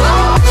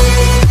rival.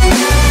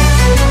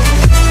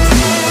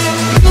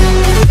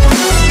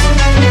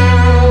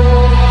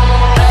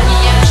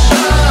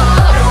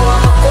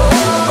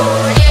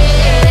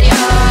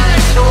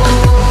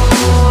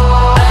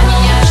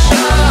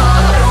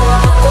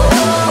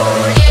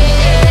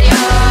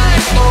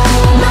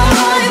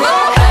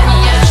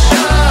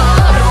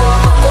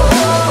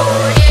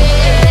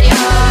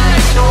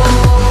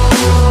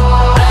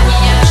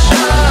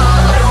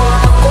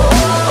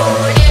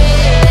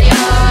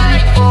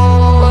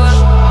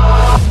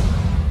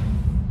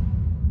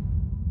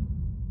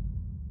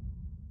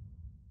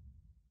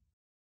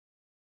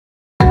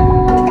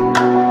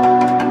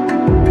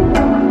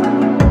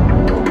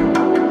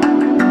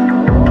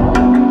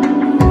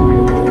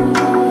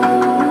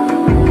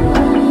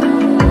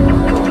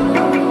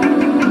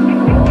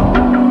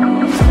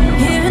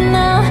 Even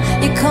now,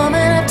 you're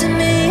coming after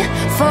me,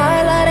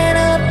 fire lighting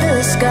up the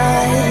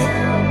sky.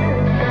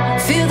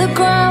 Feel the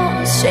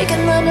ground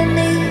shaking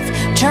underneath,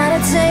 trying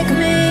to take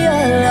me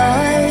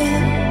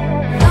alive.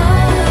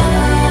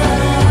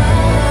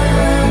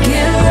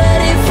 Get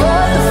ready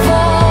for the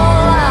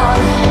fallout.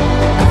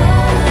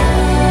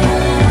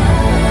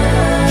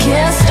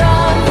 Can't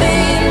stop me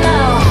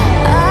now.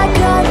 I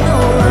got no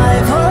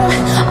rival.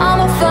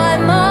 I'ma fight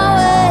my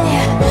way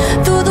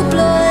through the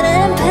blood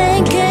and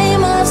pain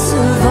game of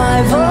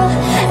survival.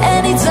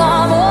 Any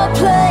time or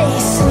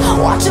place,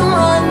 watch 'em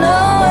run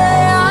away.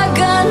 I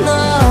got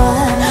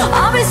none.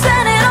 I'll be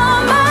standing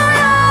on my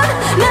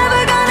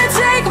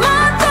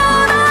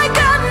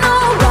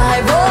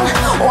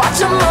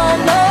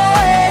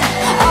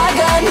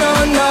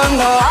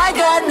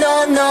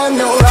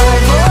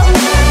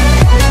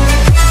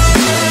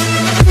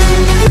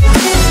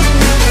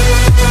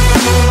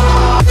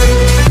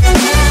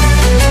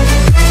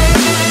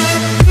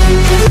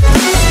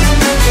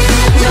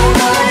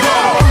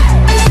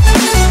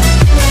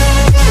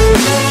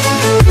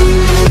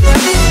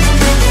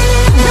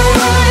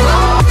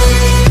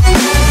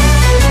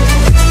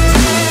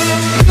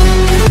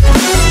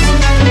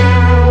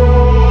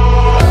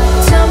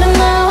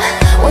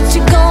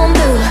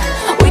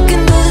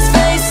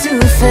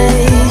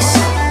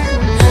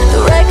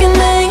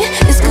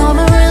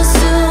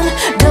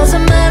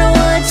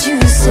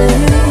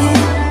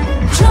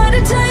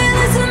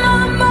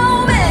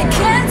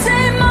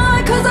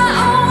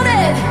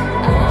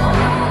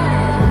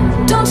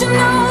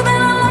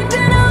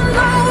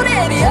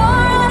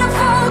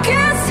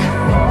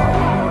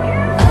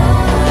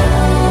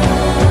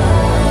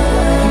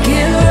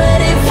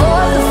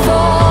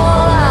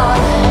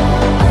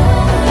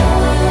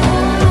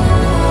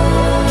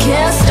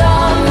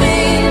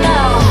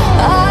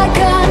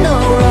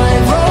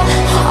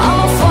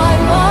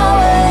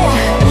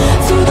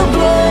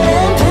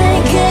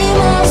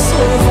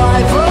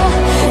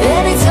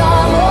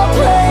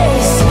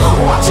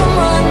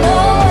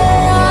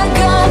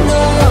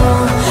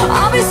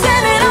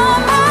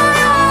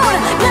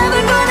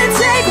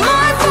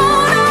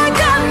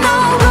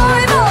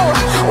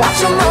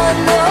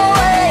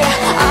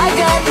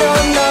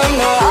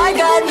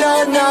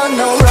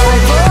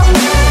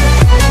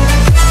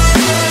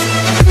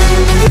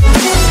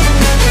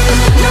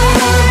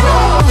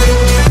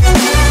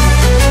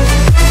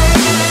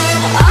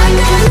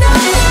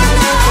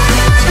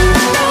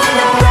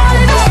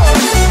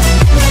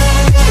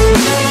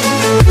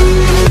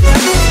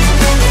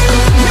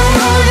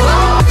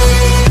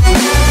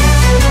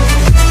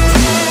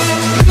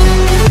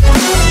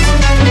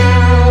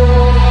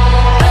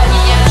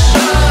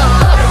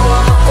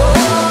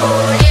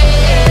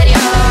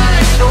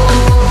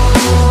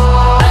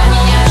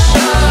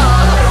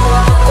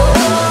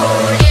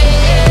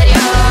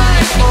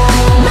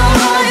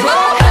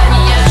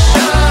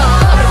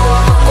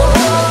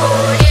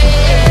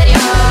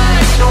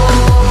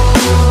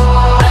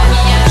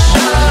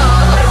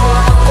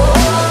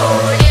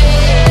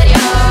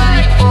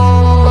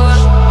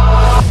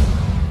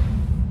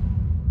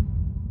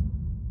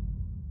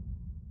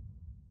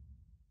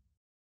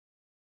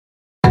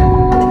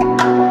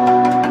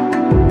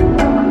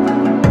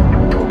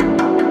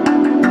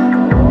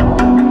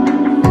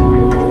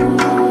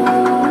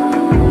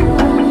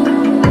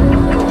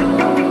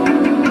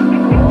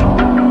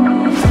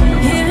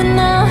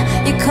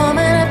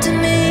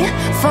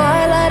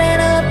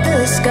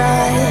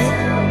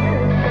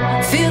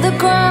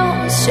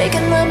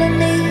shaking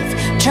underneath.